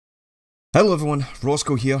Hello everyone,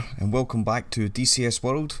 Rossco here, and welcome back to DCS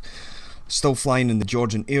World. Still flying in the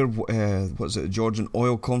Georgian Georgian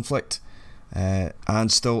oil conflict, and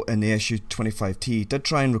still in the issue 25T. Did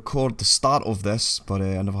try and record the start of this, but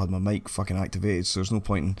I never had my mic fucking activated, so there's no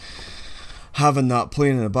point in having that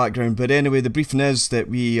playing in the background. But anyway, the briefing is that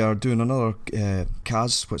we are doing another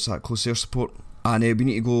CAS, what's that, close air support, and we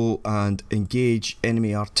need to go and engage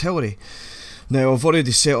enemy artillery. Now, I've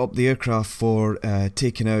already set up the aircraft for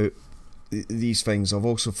taking out these things. I've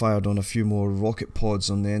also fired on a few more rocket pods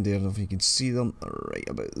on the end there, I don't know if you can see them right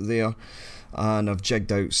about there, and I've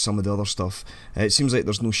jigged out some of the other stuff. It seems like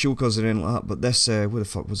there's no shulkers or anything like that, but this, what the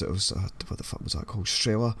fuck was it? What the fuck was that called?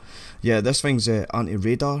 Strela? Yeah, this thing's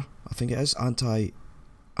anti-radar, I think it is,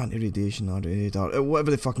 anti-radiation, anti-radar,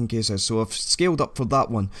 whatever the fucking case is. So I've scaled up for that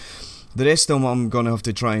one. The rest of them I'm going to have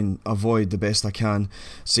to try and avoid the best I can.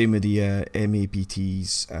 Same with the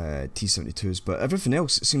MAPTs, T-72s, but everything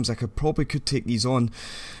else, it seems like I probably could take these on.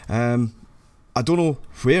 I don't know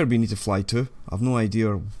where we need to fly to. I've no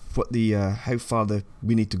idea what the how far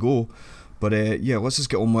we need to go. But yeah, let's just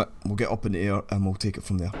get on with it. We'll get up in the air and we'll take it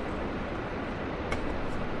from there.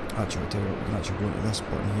 Actually, I'll tell you what, we can actually go into this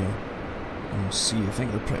button here and we'll see. I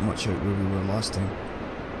think they're pretty much out where we were last time.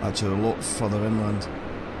 Actually, a lot further inland,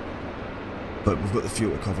 but we've got the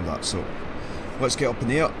fuel to cover that, so let's get up in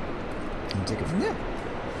the air and take it from there.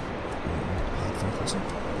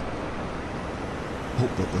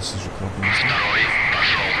 Hope that this is recording this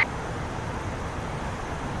time.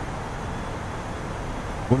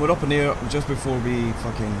 When we're up in the air, just before we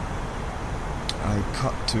I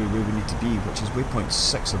cut to where we need to be, which is waypoint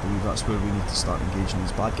 6, I believe that's where we need to start engaging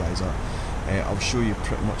these bad guys at. I'll show you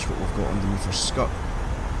pretty much what we've got underneath our skirt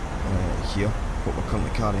here, what we're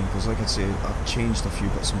currently carrying, because like I say, I've changed a few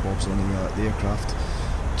bits and bobs on the aircraft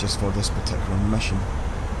just for this particular mission.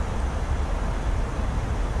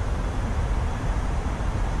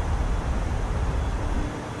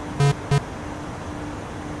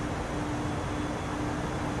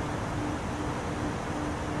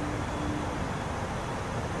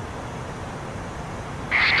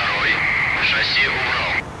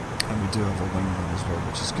 And we do have a wingman as well,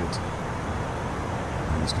 which is good.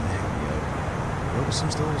 And he's going to help me out. Whoever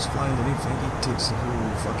seems to always fly underneath, I think he takes the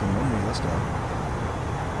whole fucking runway, this guy.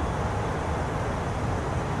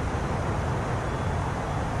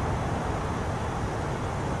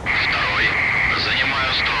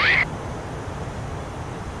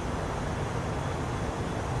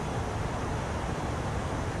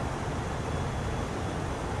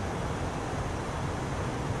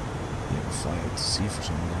 Yeah, we'll fly out to sea for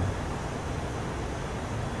some reason.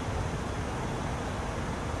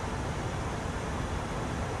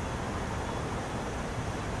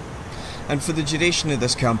 And for the duration of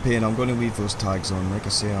this campaign, I'm going to leave those tags on. Like I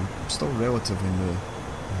say, I'm still relatively new.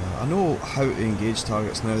 I know how to engage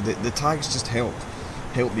targets now. The tags just help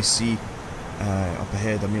me see up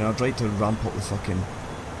ahead. I mean, I'd like to ramp up the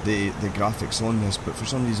graphics on this, but for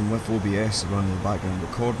some reason with OBS running in the background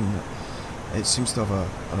recording it seems to have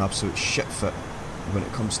an absolute shit fit when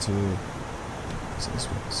it comes to this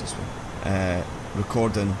way?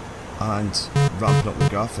 Recording and ramping up the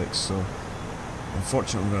graphics. So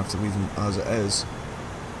unfortunately, I'm going to have to leave them as it is.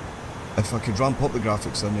 If I could ramp up the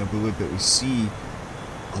graphics, then I'll be able to see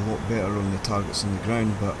a lot better on the targets on the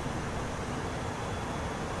ground, but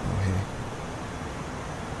oh hey.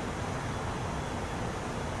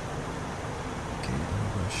 Okay, I'm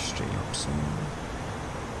going to straighten up some.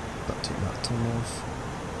 But take that turn off.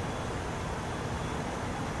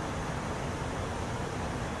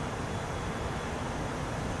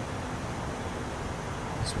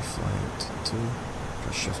 As we fly out to 2,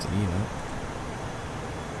 press shift and E now,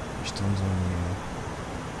 which turns on the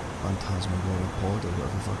phantasmagoria pod or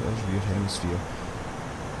whatever the fuck it is, rear hemisphere,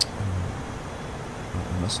 a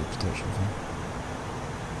missile protection thing,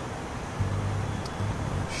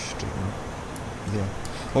 and straighten up there.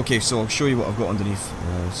 Okay, so I'll show you what I've got underneath.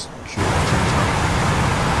 As you can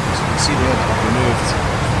see there, I've removed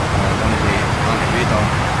one of the anti-radar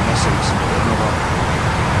missiles and put another.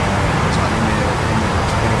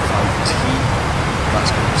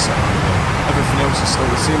 That's going to be sitting on there. Everything else is still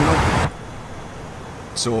the same now.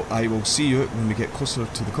 So I will see you when we get closer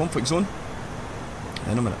to the conflict zone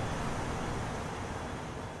in a minute.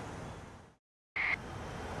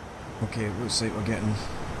 Okay, it looks like we're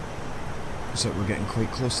getting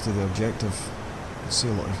quite close to the objective. I see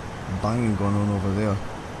a lot of banging going on over there.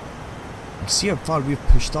 You see how far we've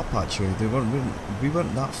pushed up actually. We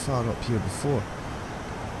weren't that far up here before.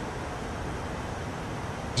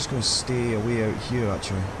 Just going to stay away out here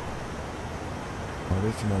actually,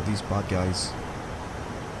 away from all these bad guys.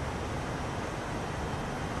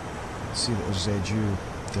 See that there's ZU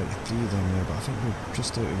 33 down there, but I think we're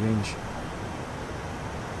just out of range.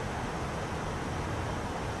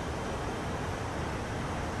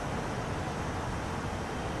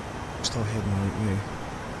 Still heading the right way.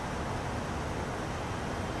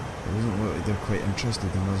 It doesn't look like they're quite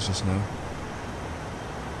interested in us just now.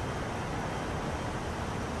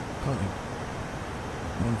 Currently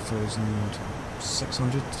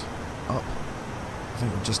 1,600 up. I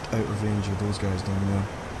think we're just out of range of those guys down there.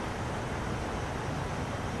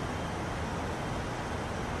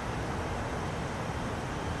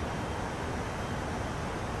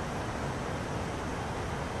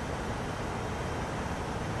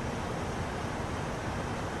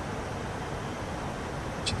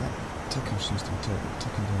 That ticker seems to be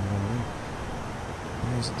ticking down the wrong way.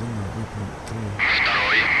 Why is it doing that? Waypoint 3.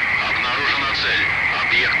 Второй. Обнаружена цель.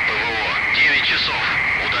 Объект ПВО. 9 часов.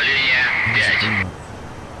 Удаление 5.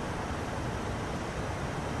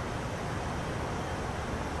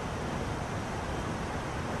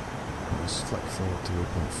 Let's flick forward to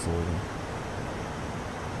waypoint 4 then.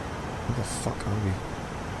 Where the fuck are we?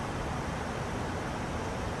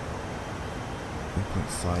 Waypoint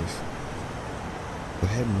 5. We're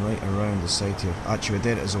heading right around the side here. Actually,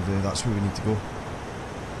 there it is over there, that's where we need to go.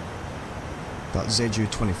 That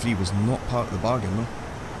ZU-23 was not part of the bargain, though.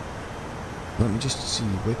 Let me just see,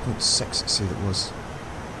 waypoint 6 it said it was.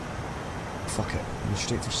 Fuck it, we're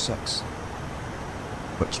straight for 6.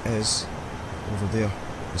 Which is over there,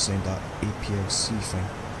 beside that APLC thing.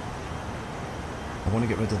 I want to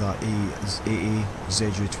get rid of that AA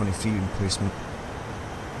ZU-23 emplacement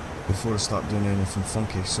before I start doing anything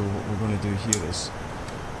funky, so what we're going to do here is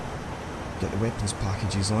get the weapons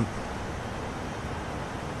packages on.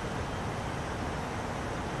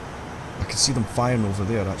 I can see them firing over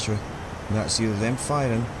there actually, and that's either them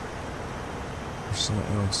firing or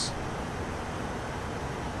something else.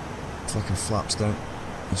 Flicking flaps down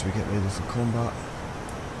as we get ready for combat.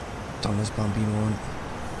 Turn this Bambino on,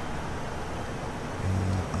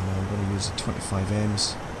 and I'm going to use the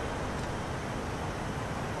 25Ms.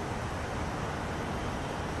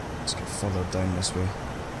 Let's get further down this way.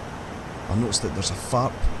 I noticed that there's a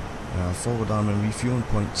FARP, forward arm and refueling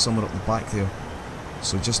point, somewhere up the back there.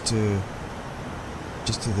 So just to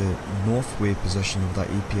the northway position of that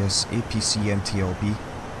APC MTLB.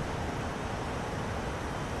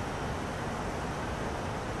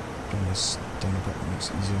 Bring this down a bit, that makes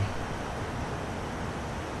it easier.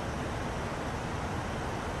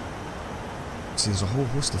 See, there's a whole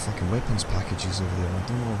host of fucking weapons packages over there. I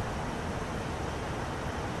don't know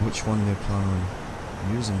which one they're planning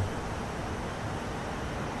on using.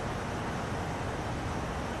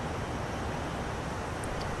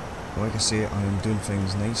 Like I say, I am doing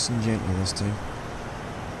things nice and gently this time.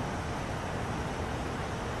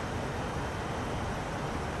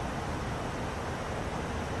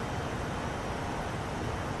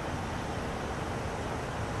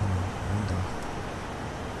 Honda.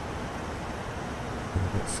 We're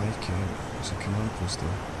about 5k out. There's a command post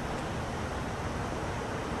there.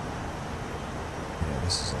 Yeah,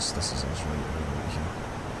 this is us right here.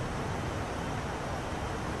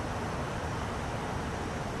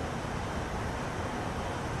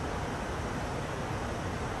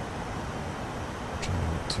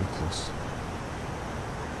 Too close.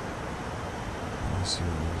 Let's see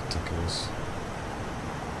what the ticker is.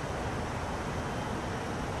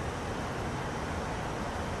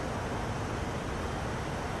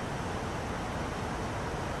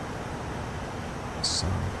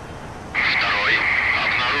 Второй.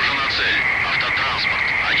 Обнаружена цель. Автотранспорт.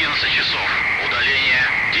 11 часов. Удаление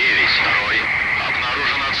 9. Второй.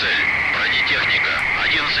 Обнаружена цель. Бронетехника.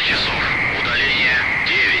 11 часов. Удаление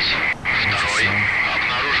 9. Второй.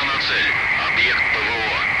 Обнаружена цель. Объект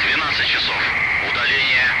ПВО. 12 часов.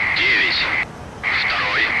 Удаление 9.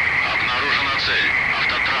 Второй. Обнаружена цель.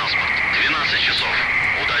 Автотранспорт. 12 часов.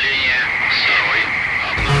 Удаление 7.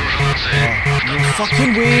 Обнаружена цель.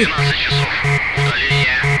 Автотранспорт. 12 часов.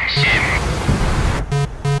 Удаление 7.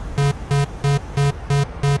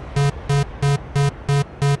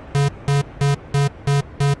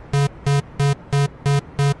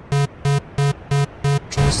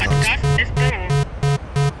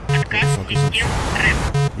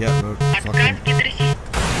 Yeah, we're fucking...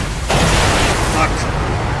 Fuck!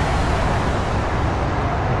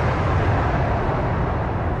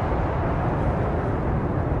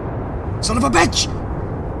 Son of a bitch!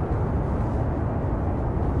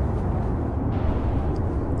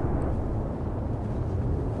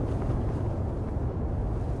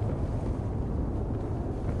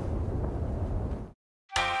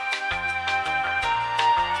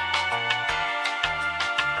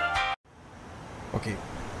 Okay.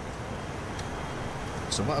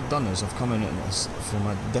 So what I've done is I've come in at this from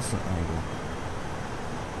a different angle.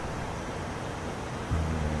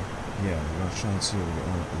 Yeah, we're going to try and see how we get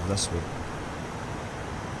on this way.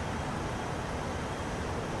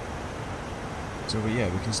 So yeah,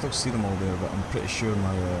 we can still see them all there, but I'm pretty sure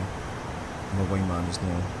my wingman is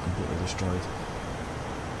now completely destroyed.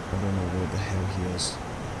 I don't know where the hell he is.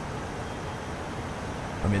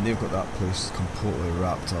 I mean, they've got that place completely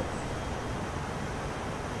wrapped up.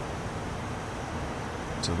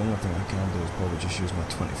 So the only thing I can do is probably just use my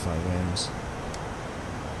 25Ms.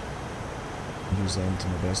 Use them to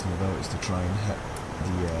my best of my abilities to try and hit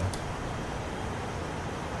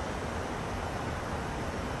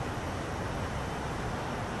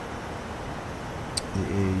the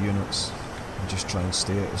A units and just try and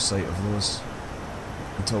stay out of sight of those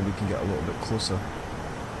until we can get a little bit closer,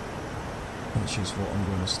 which is what I'm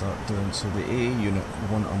going to start doing. So the A unit, the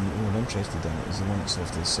one I'm more interested in, is the one that's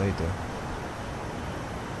off to the side there.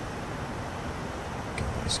 Get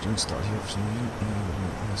that screen start here for some reason.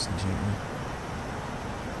 Ladies and gentlemen,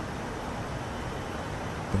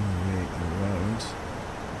 bring the way around.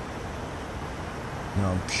 Now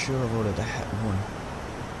I'm sure I've already hit one.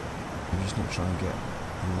 I'm just not trying to get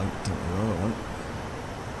linked into the other one.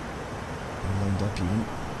 I'm lined up even.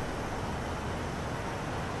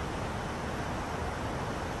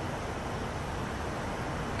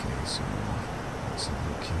 Okay, so let's have a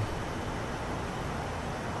look here.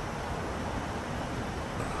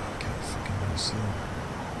 I can't fucking really see them.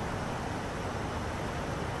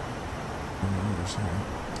 Oh, there's something.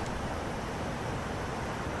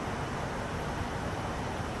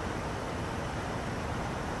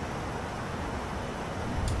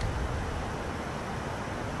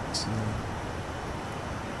 I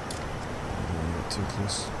don't want to get too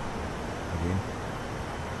close again.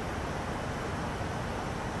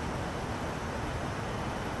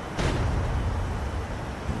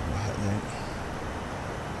 I'll hit that.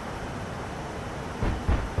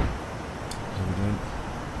 How we doing?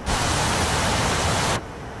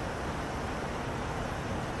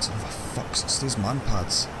 Son of a fuck, it's these man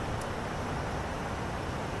pads.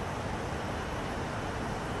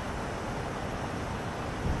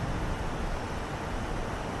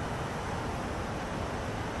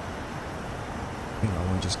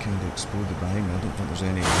 Just kind of exploded behind me. I don't think there's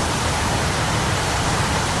any.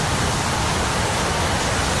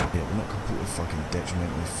 Yeah, we're not completely fucking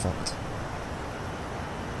detrimentally fucked.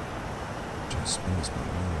 Try to spin this back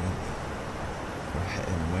around again. We're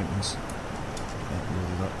hitting the mountains. Get that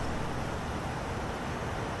loaded up.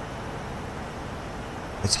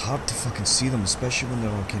 It's hard to fucking see them, especially when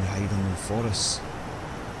they're all kind of hiding in the forests.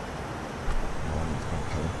 Oh, I need more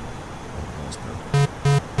power. Oh, that's power.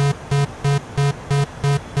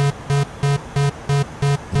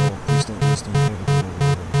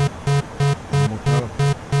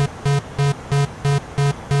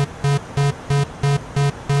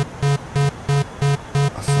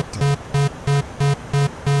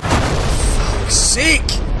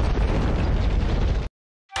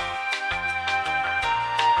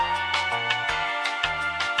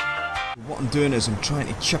 What I'm doing is I'm trying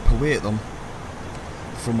to chip away at them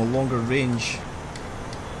from a longer range.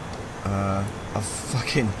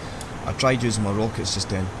 I tried using my rockets just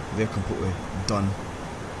then. They're completely done.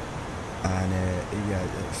 And yeah,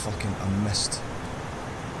 I missed.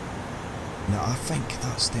 Now I think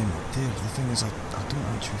that's them up there. The thing is I don't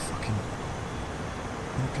actually fucking...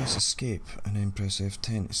 I'm gonna press escape and then press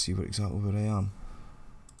F10 to see exactly where I am.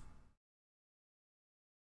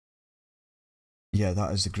 Yeah,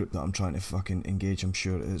 that is the group that I'm trying to fucking engage. I'm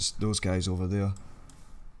sure it's those guys over there.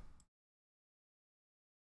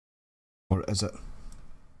 Or is it?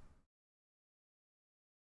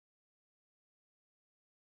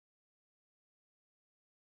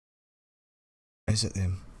 Is it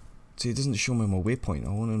them? See, it doesn't show me my waypoint. I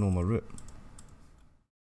want to know my route.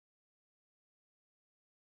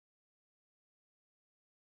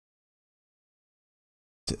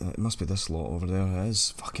 It must be this lot over there. It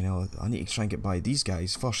is. Fucking hell. I need to try and get by these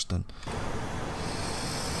guys first then.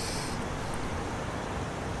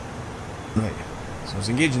 Right. So I was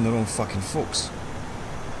engaging the wrong fucking folks.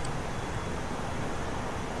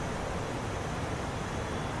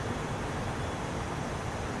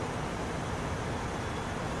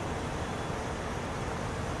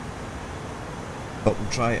 But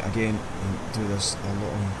we'll try it again and do this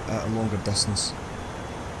at a longer distance.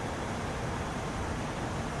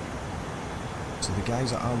 So the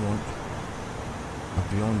guys that I want are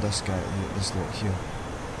beyond this guy, this lot here.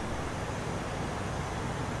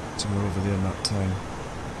 Somewhere over there in that town.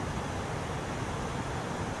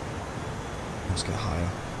 Let's get higher.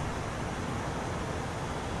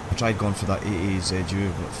 I tried going for that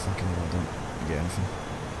 80ZU, but fucking hell, I didn't get anything.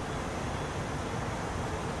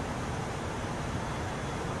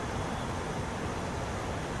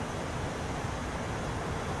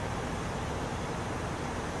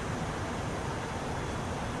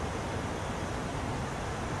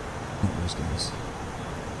 Not those guys.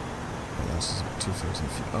 Right, this is 2,000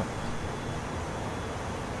 feet up.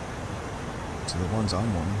 So the ones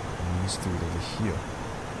I'm on are this field over here.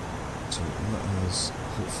 So let us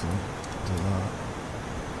hopefully do that.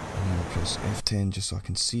 And then I'll press F10 just so I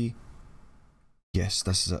can see. Yes,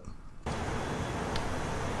 this is it. Now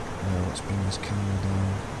let's bring this camera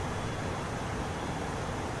down.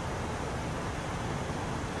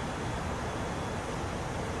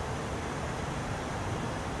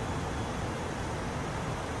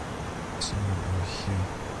 So over here.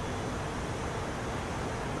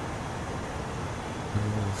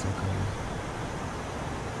 Where the fuck are you?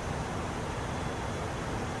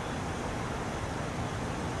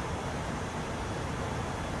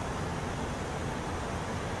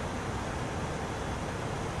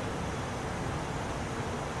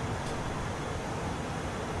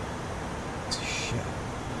 Shit.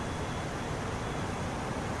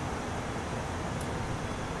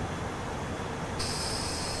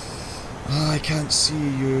 I can't see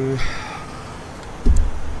you.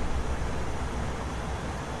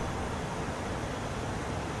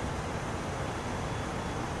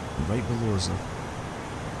 Right below us though.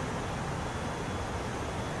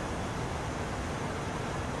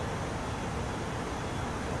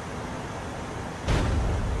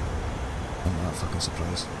 I'm not fucking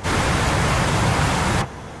surprised.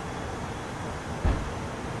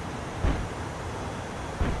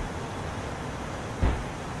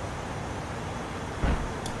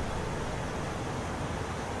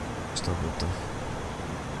 Still good though.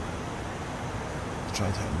 I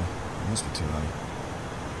tried hitting me. It must be too high.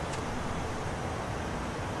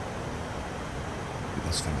 Get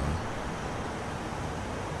this thing on.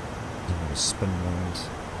 I'm gonna spin round.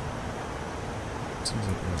 Seems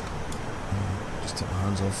like we're just take my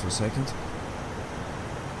hands off for a second.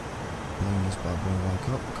 Line this bad boy back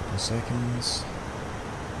up, a couple of seconds.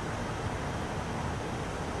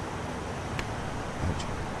 Ouch.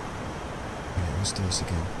 Yeah, let's do this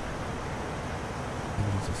again.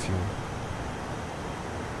 For fuel.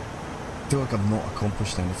 I feel like I've not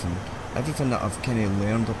accomplished anything. Everything that I've kind of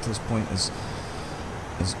learned up to this point is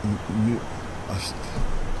new. I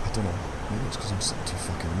don't know. Maybe it's because I'm sitting too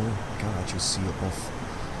fucking low. I can't actually see above.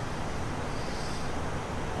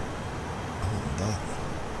 That.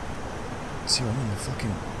 See, I'm in the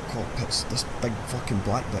fucking cockpits. This big fucking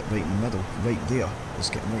black bit right in the middle, right there, is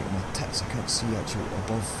getting right in my tits. I can't see actually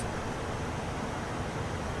above.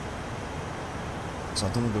 So I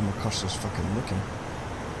don't know where my cursor's fucking looking.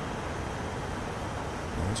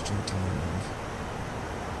 Well, let's try and turn it around.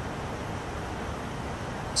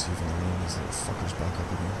 See if I can line these little fuckers back up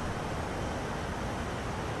again.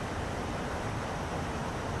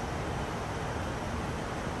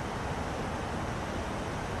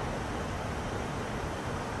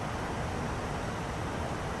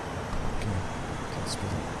 Okay, let's speed up.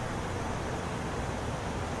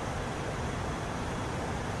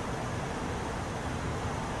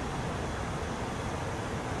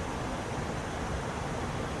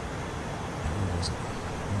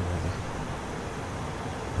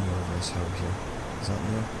 This hill here. Is that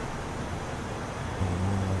near? Oh,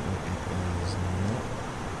 more likely it is not.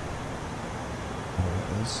 Oh, it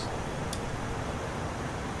is.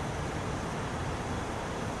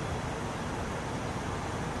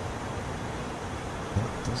 That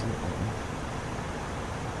does look like me.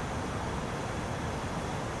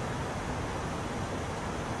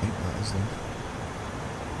 I think that is there.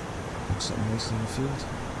 Looks something nice in the field.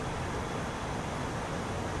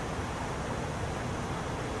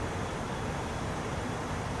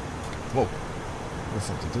 Whoa, where the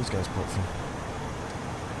fuck did those guys pop from?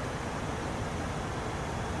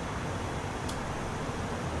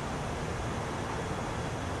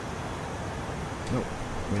 Nope,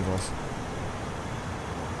 wave off.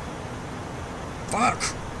 Fuck!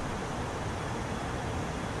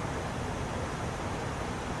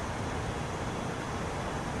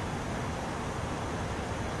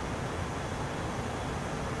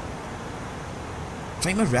 I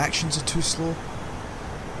think my reactions are too slow.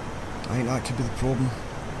 I think that could be the problem.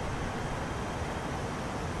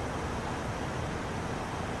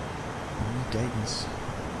 I need guidance. I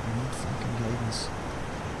need fucking guidance.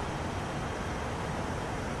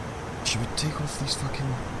 Should we take off these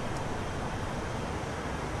fucking...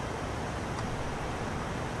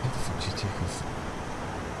 How the fuck do you take off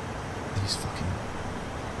these fucking...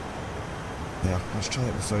 There, let's try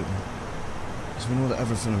it without them. Because we know that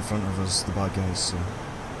everything in front of us is the bad guys, so...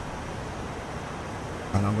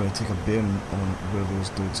 And I'm going to take a bearing on where those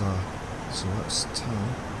dudes are. So let's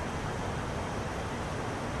turn.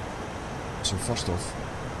 So first off,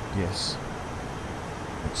 yes.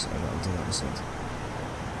 Looks like that'll do that instead.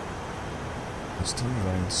 Let's turn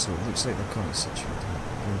around, so it looks like they're currently situated.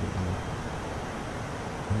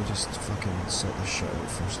 Let me just fucking sort this shit out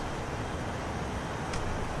first.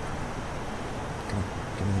 Come on,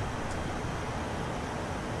 give me the...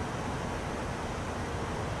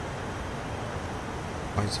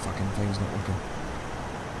 Why is the fucking thing's not working?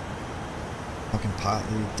 Fucking pat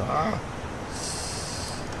the... Ah!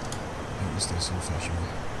 Let me stay so fashion.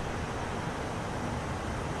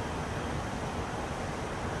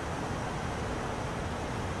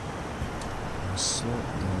 I'll slow it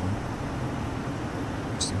down.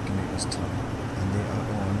 So we can make this turn. And they are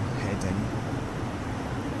on heading.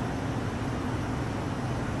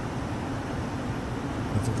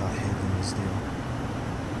 Whether that heading is there.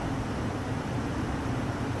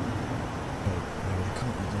 Right,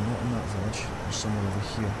 they're not in that village. They're somewhere over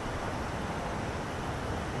here.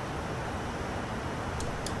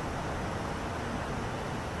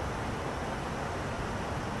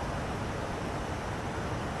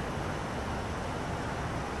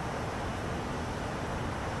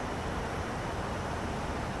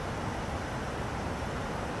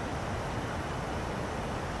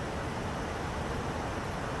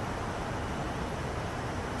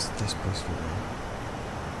 This place right there.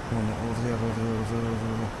 Come on, over there.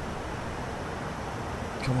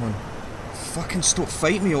 Come on. Fucking stop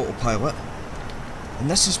fighting me, autopilot. And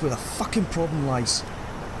this is where the fucking problem lies.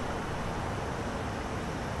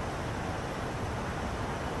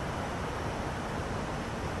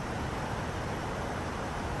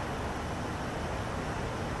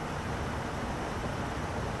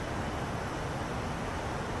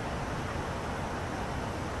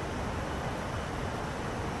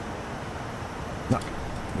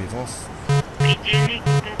 Wave off. Предельный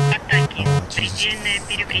угол атаки.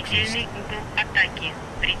 Предельный угол атаки.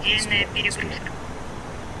 Предельная перегрузка.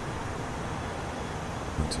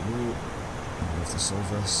 One, two. We have to solve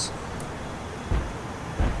this.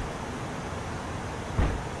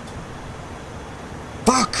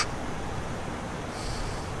 Fuck!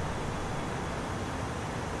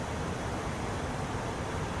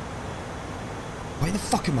 Why the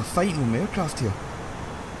fuck am I fighting with my aircraft here?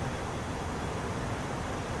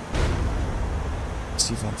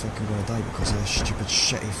 See if I'm fucking gonna die because of this stupid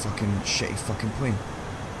shitty fucking plane.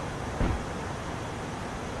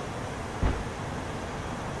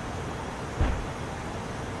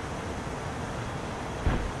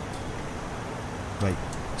 Right,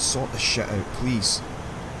 sort this shit out, please.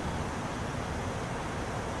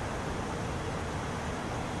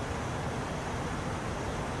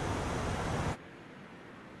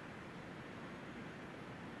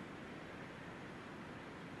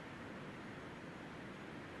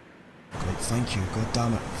 Thank you, god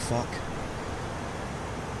damn it, fuck.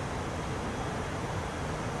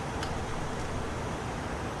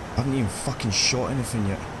 I haven't even fucking shot anything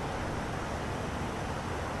yet.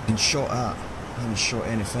 Been shot at, I haven't shot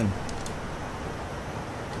anything.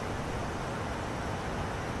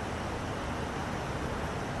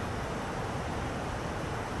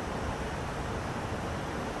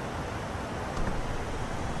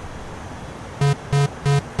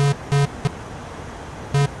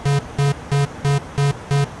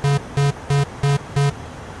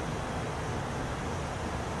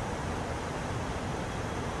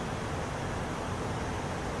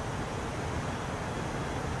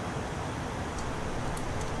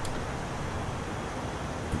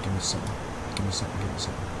 Give me something. Give me something. Give me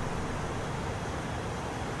something.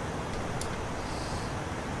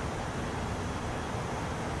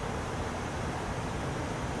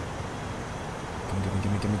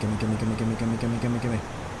 Gimme.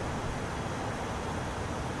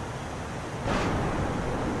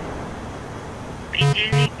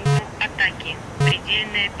 Предельный угол атаки.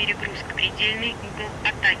 Предельная перегрузка. Предельный угол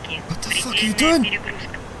атаки. Предельная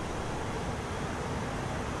перегрузка.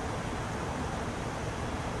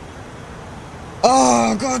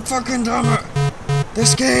 Oh god fucking damn it!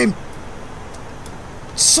 This game!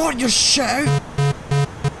 Sort your shit out!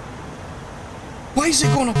 Why is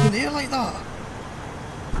it going up in the air like that?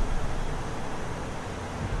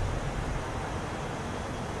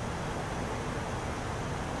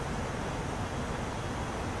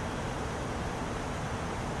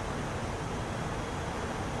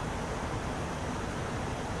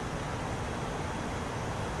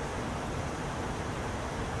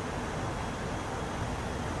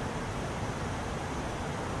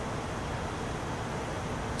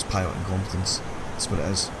 pilot incompetence. That's what it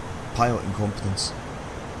is. Pilot incompetence.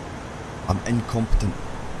 I'm incompetent.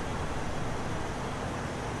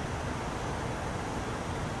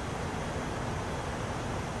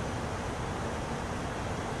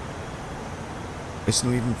 It's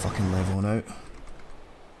not even fucking leveling out.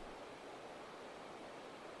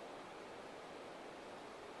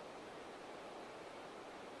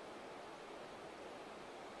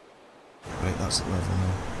 Right, that's at level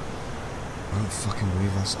now. I don't fucking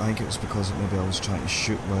believe this. I think it was because maybe I was trying to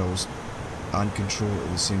shoot while I was and control it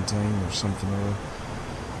at the same time or something or other.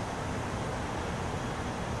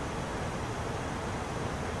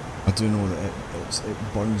 I do know that it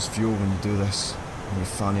burns fuel when you do this, when you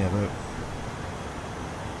fanny about.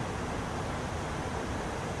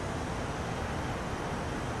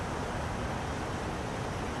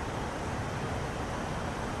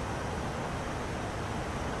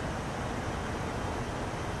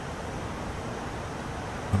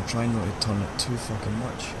 I'm trying not to turn it too fucking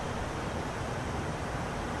much.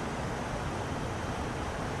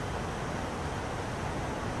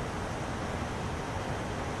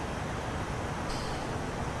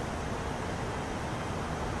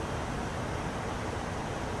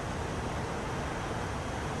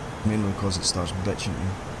 Mainly because it starts bitching me.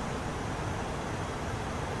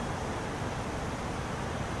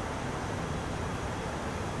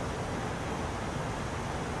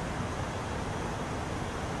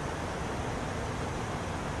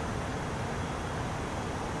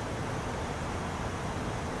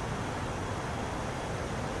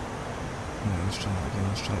 Yeah, let's try that again.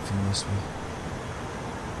 Let's try it from this way.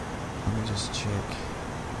 Let me just check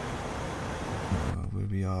where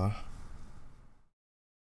we are.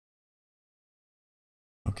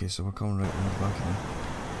 Okay, so we're coming right on the back now,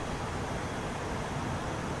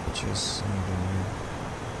 which is somewhere down here,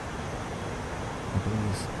 I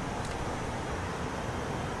believe.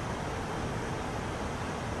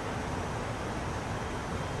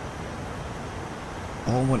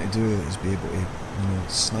 All I want to do is be able to, you know,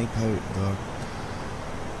 snipe out the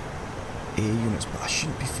A units, but I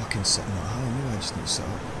shouldn't be fucking sitting that high. Maybe I just need to sit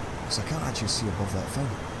up, because I can't actually see above that thing.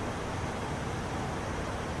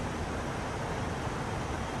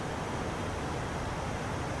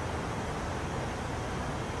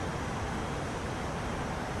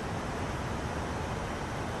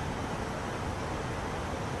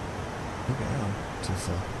 Okay, I'm too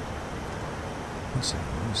far. One second,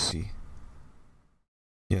 let me see.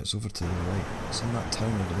 Yeah, it's over to the right. It's in that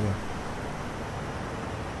town over there.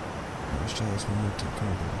 Let's try this one more time. Come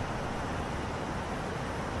on, baby.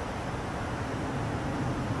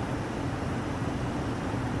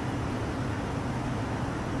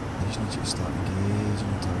 I just need you to start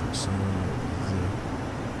engaging the target somewhere right there.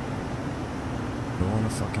 Go on a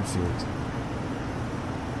fucking field.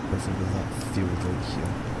 Preferably that field right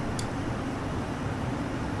here.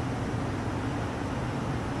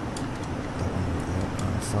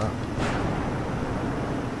 Flat.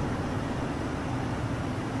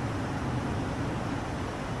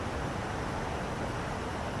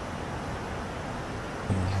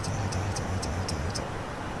 And hit it.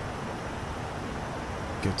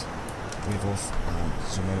 Good. Wave off and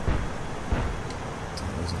zoom out. Turn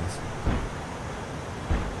the laser off.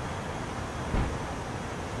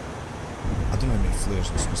 I don't know how many flares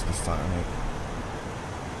we're supposed to be firing out.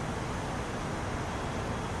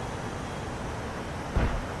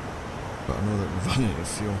 But I know that we're running out of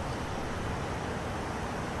fuel.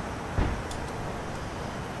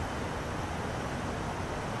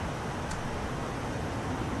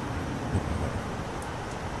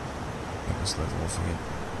 Let's level off again.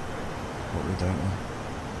 What are we down to?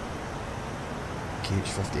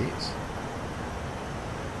 KH-58s.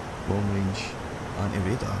 Long range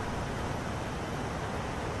anti-radar.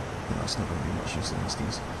 And that's not going to be much use against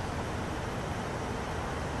these.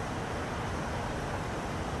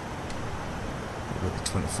 What about the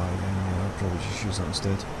 25 yeah, I'll probably just use that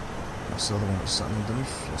instead. That's the other one that's sitting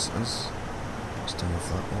underneath. Yes it is. Let's turn off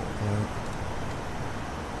that autopilot.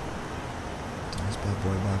 Turn this bad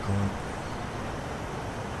boy back on.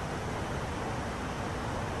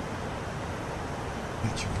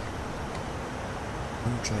 Actually, I'm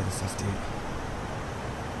gonna try the 58.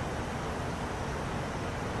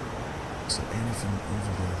 Is there anything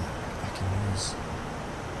over there that I can use?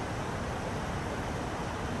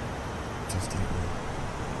 58.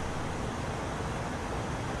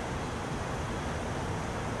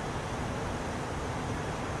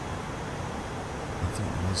 I think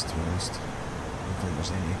there is, to be honest. I don't think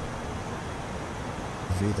there's any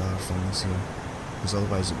radar things here, because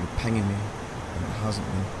otherwise it would be pinging me. And it hasn't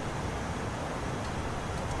been.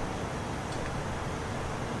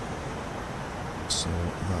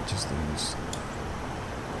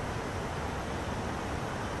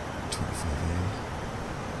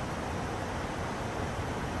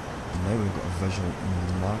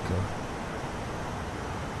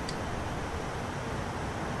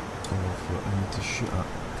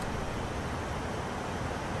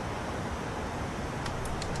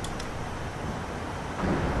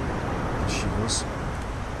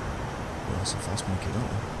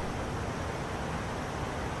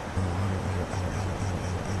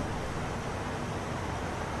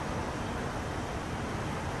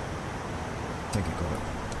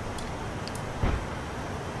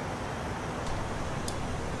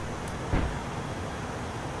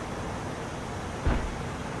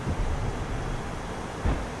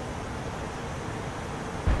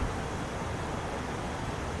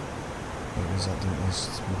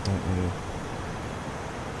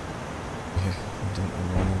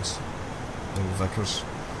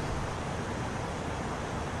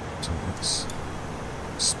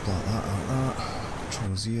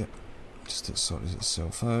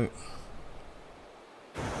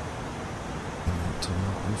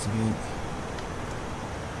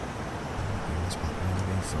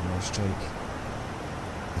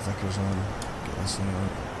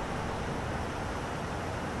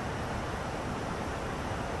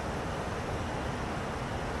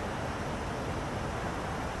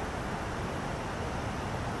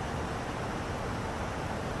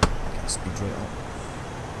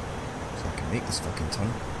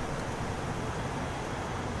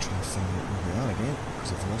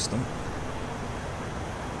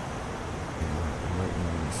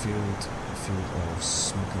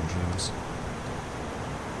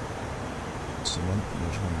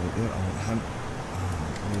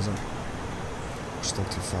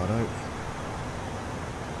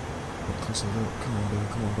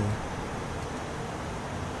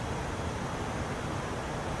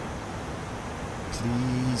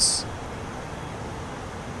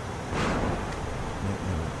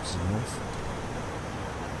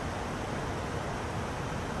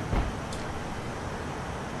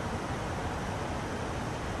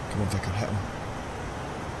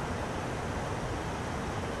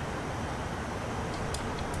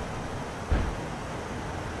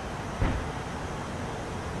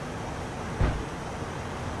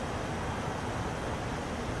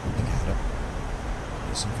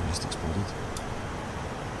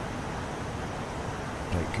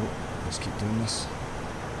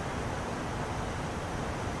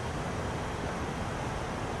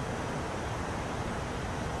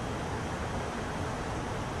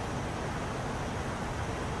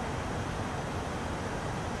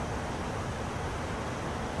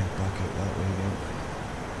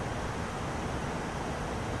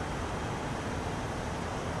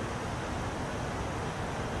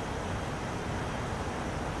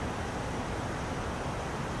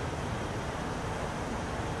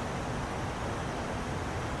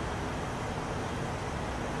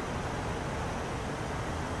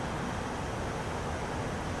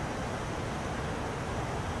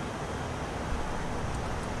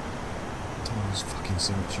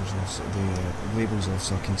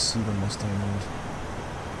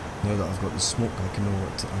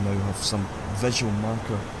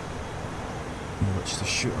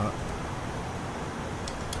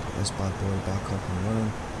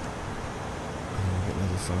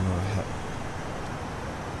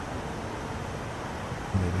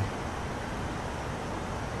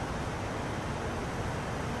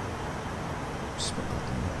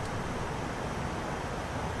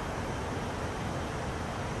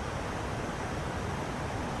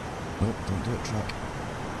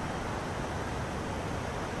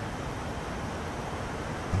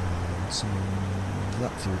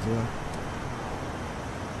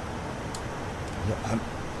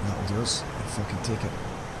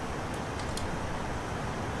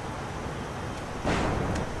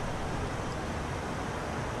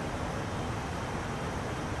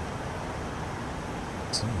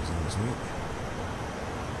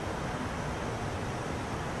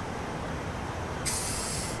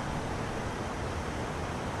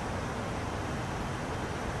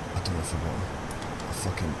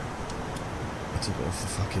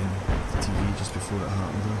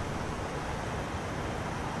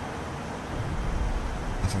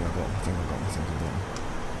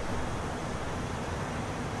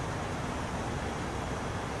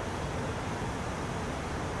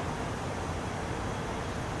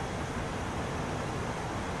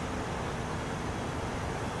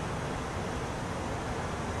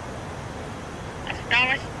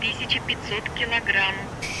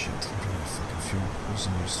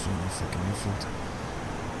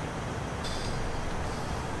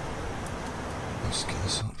 let's get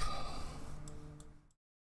this up.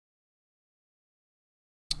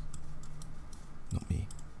 Not me.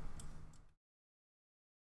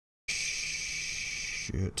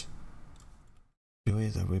 Shit. Really?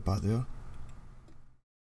 They're way back there?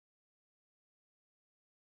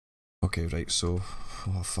 Okay, right, so...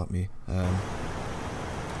 Oh, fuck me. I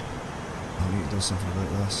need to do something about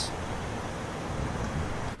this.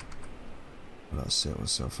 Let's settle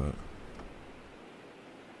itself out.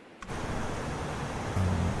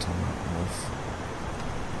 Turn that off.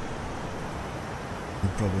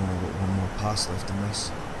 We've probably only got one more pass left in this.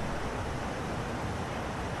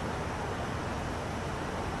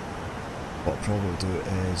 What I'll probably do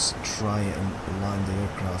is try and land the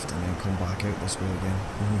aircraft and then come back out this way again.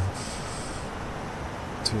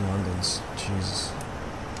 2 landings, Jesus.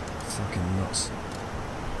 Fucking nuts.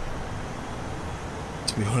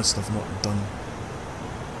 To be honest, I've not done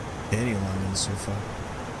any landings so far.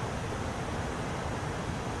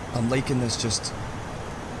 I'm liking this just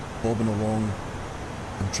bobbing along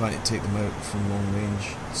and trying to take them out from long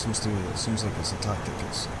range. It seems like it's a tactic.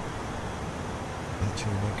 It's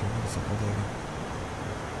actually working. Where the fuck are they again?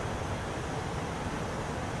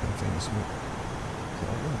 Can't find the smoke. Is that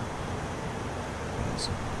all right? Yeah, that's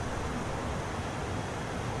it.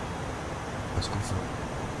 Let's go for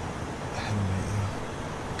him right there.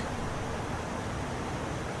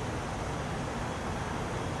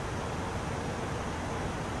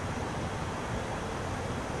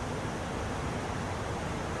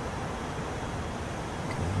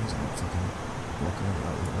 Walking over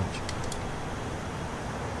that little ledge.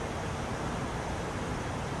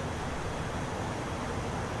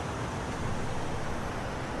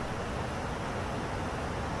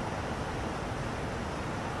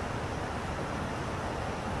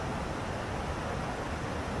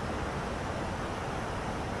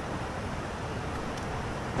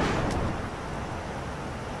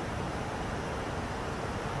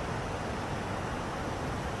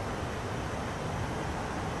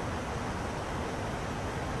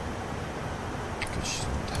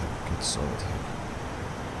 Good solid hit.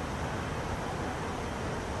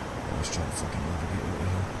 I was trying to fucking navigate over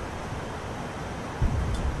here.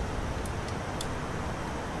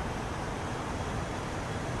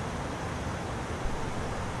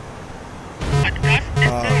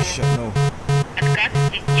 Ah, shit, no. Отказ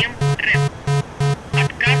систем РЭП.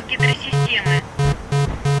 Отказ гидросистемы.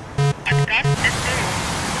 Отказ СТО.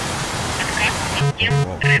 Отказ систем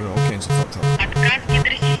РЭП. We're all kinds of fucked up. Отказ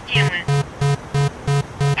гидросистемы.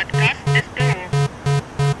 Отказ СТО.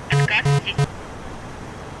 Отказ системы.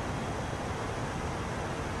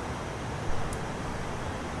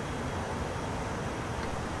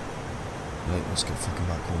 Right, let's get fucking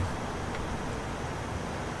back home.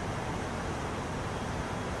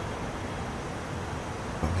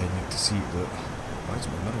 I'm heading out to see that. Why is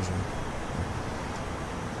my mirrors on?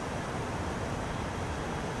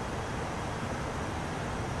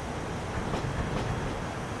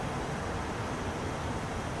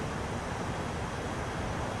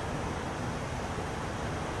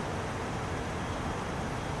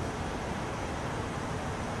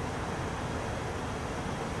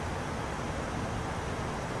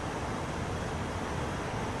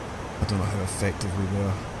 I don't know how effective we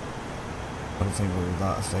were. I don't think we were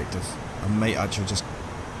that effective. I might actually just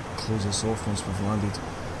close this off once we've landed.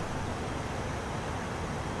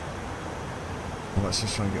 Well, let's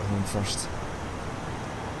just try and get home first.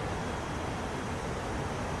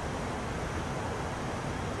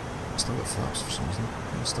 Still got flaps for some reason.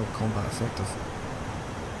 It's still combat effective.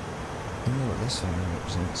 I don't know what this thing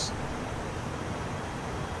represents.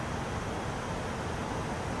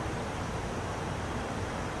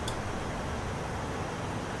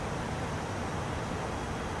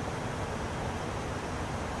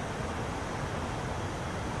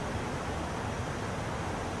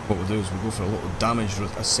 What we'll do is we'll go for a little damage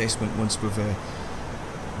assessment once we've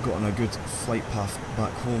gotten a good flight path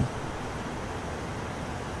back home,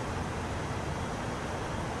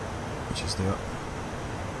 which is there.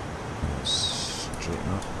 Let's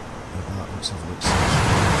straighten up like that. Let's have a look.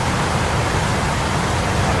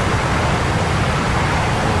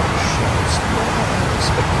 Oh shit, it's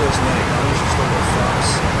a bit close now. I wish we still got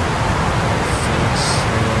flaps. Fence,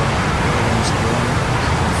 everyone's gone.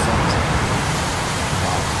 It's fucked.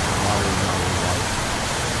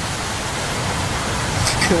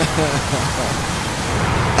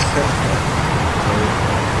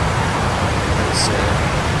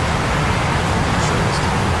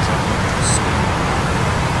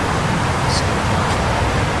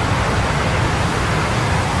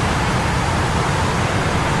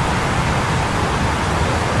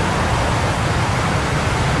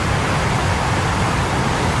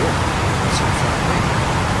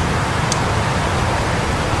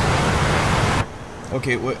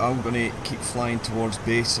 Okay, look, I'm going to keep flying towards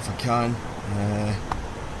base if I can.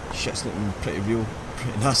 Shit's looking pretty real,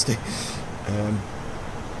 pretty nasty.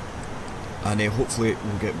 And hopefully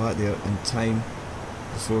we'll get back there in time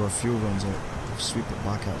before our fuel runs out. We'll sweep it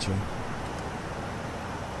back actually.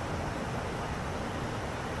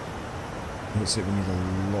 Looks like we need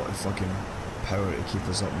a lot of fucking power to keep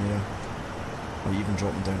us up in the air. Or even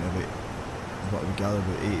dropping down to about, what we gather,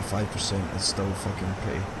 about 85% is still fucking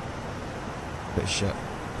pretty bit shit.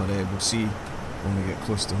 But we'll see when we get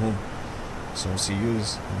close to home. So I'll see you in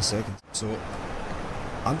a second. So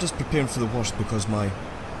I'm just preparing for the worst because my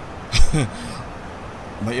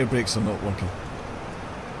my air brakes are not working.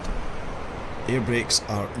 Air brakes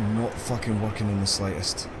are not fucking working in the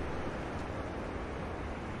slightest.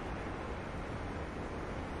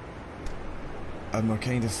 And we're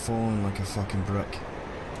kind of falling like a fucking brick.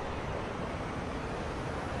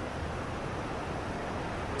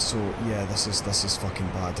 So yeah, this is fucking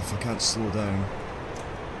bad. If I can't slow down,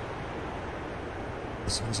 I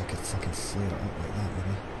suppose I could fucking flare it up like that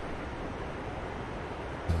maybe.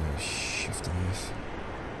 Shift and F.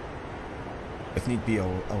 If need be,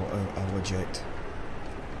 I'll eject.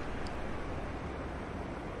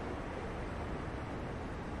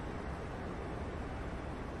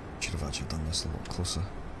 Should have actually done this a lot closer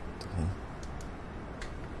to home.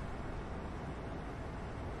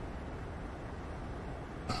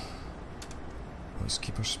 Let's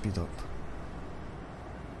keep our speed up.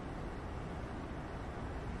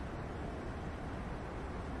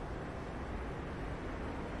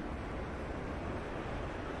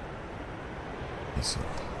 That's it.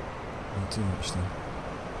 Not too much then.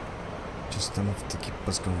 Just enough to keep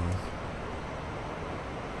us going.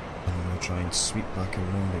 And I'm going to try and sweep back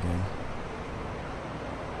around again.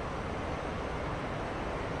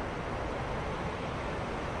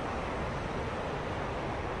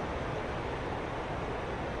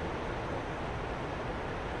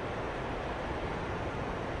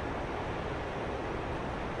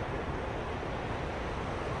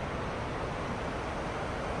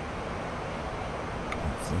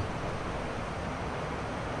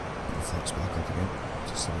 Flaps back up again,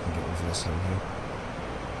 just so we can get over this hill here.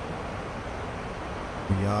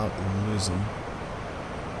 We are losing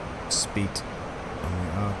speed, and we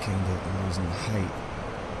are kind of losing height.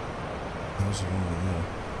 How's the runway there?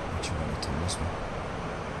 Actually, I want to turn this one.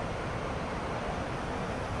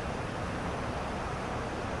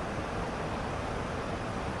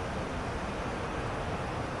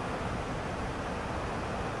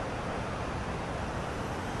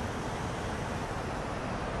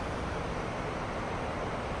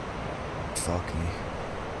 Fuck me.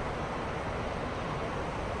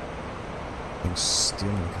 I'm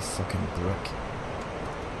steering like a fucking brick.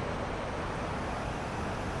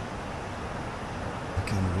 I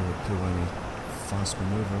can't really pull any fast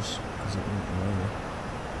maneuvers because it won't allow me.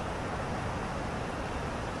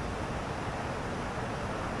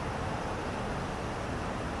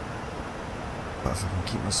 But if I can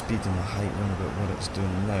keep my speed and my height around about what it's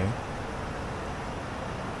doing now,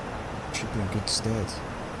 it should be in good stead.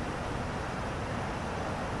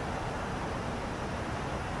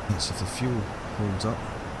 Let's see if the fuel holds up.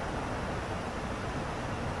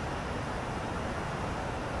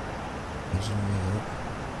 There's only that.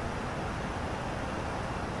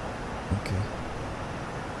 Okay.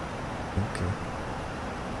 Okay.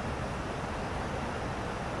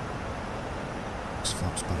 Just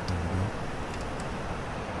flaps back down again.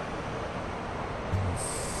 And we'll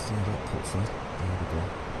flare up hopefully. There we go.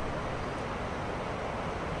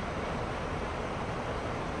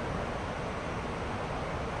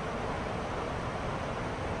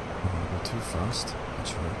 Too fast,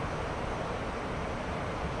 actually.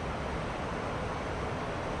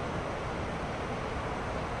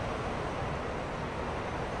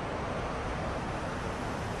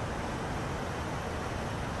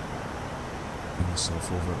 Bring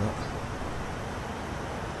myself over a bit.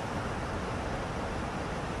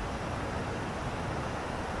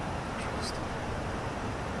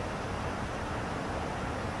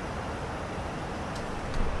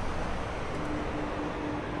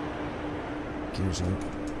 Gears out.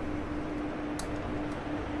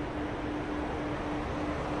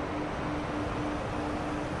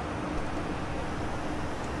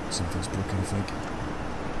 Something's broken, I think.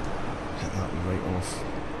 Hit that right off.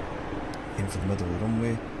 Aim for the middle of the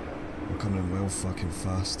runway. We're coming in well fucking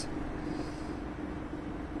fast.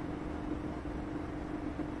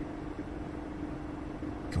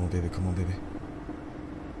 Come on baby, come on baby.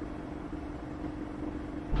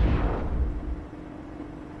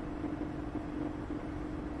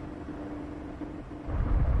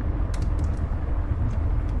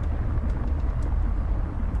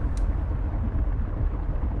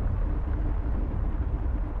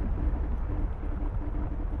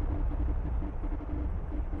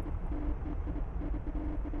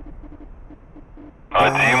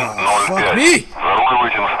 Fuck me!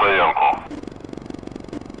 Заруливайте на стоянку.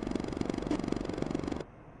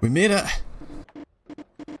 We made it.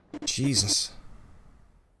 Jesus.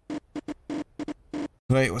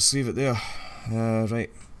 Right, let's leave it there. Right.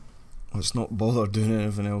 Let's not bother doing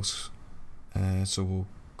anything else. So we'll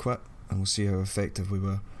quit and we'll see how effective we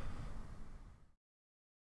were.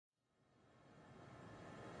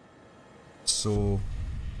 So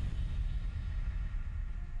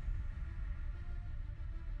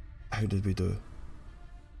how did we do?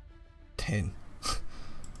 10.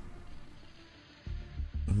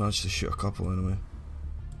 I managed to shoot a couple anyway.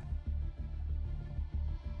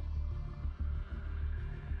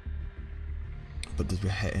 But did we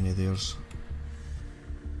hit any of theirs?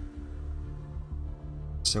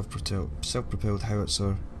 Self-propelled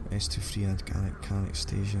howitzer, S23 anti-cannic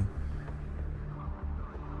station.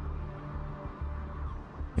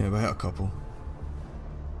 Yeah, we hit a couple.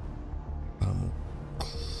 Ammo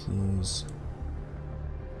close.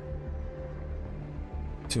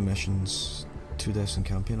 2 missions, 2 deaths in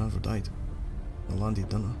campaign. I never died. I landed,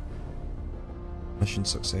 didn't I? Mission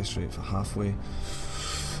success rate for halfway.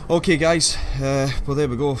 Okay, guys. Well, there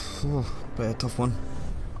we go. Oh, bit of a tough one.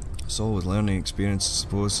 It's always learning experience, I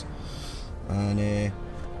suppose. And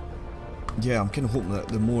yeah, I'm kind of hoping that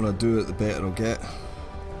the more I do it, the better I'll get.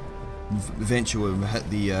 Eventually, when we hit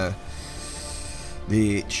the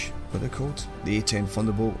H, what are they called? The A10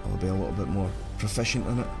 Thunderbolt, I'll be a little bit more proficient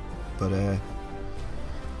in it. But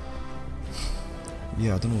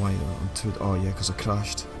yeah, I don't know why I'm too. Oh yeah, because I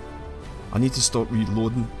crashed. I need to stop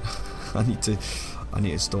reloading. I need to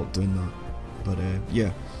stop doing that. But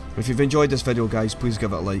yeah, if you've enjoyed this video, guys, please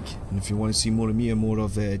give it a like. And if you want to see more of me and more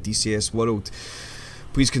of DCS World,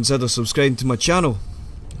 please consider subscribing to my channel.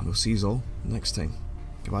 And I'll see you all next time.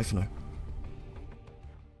 Goodbye for now.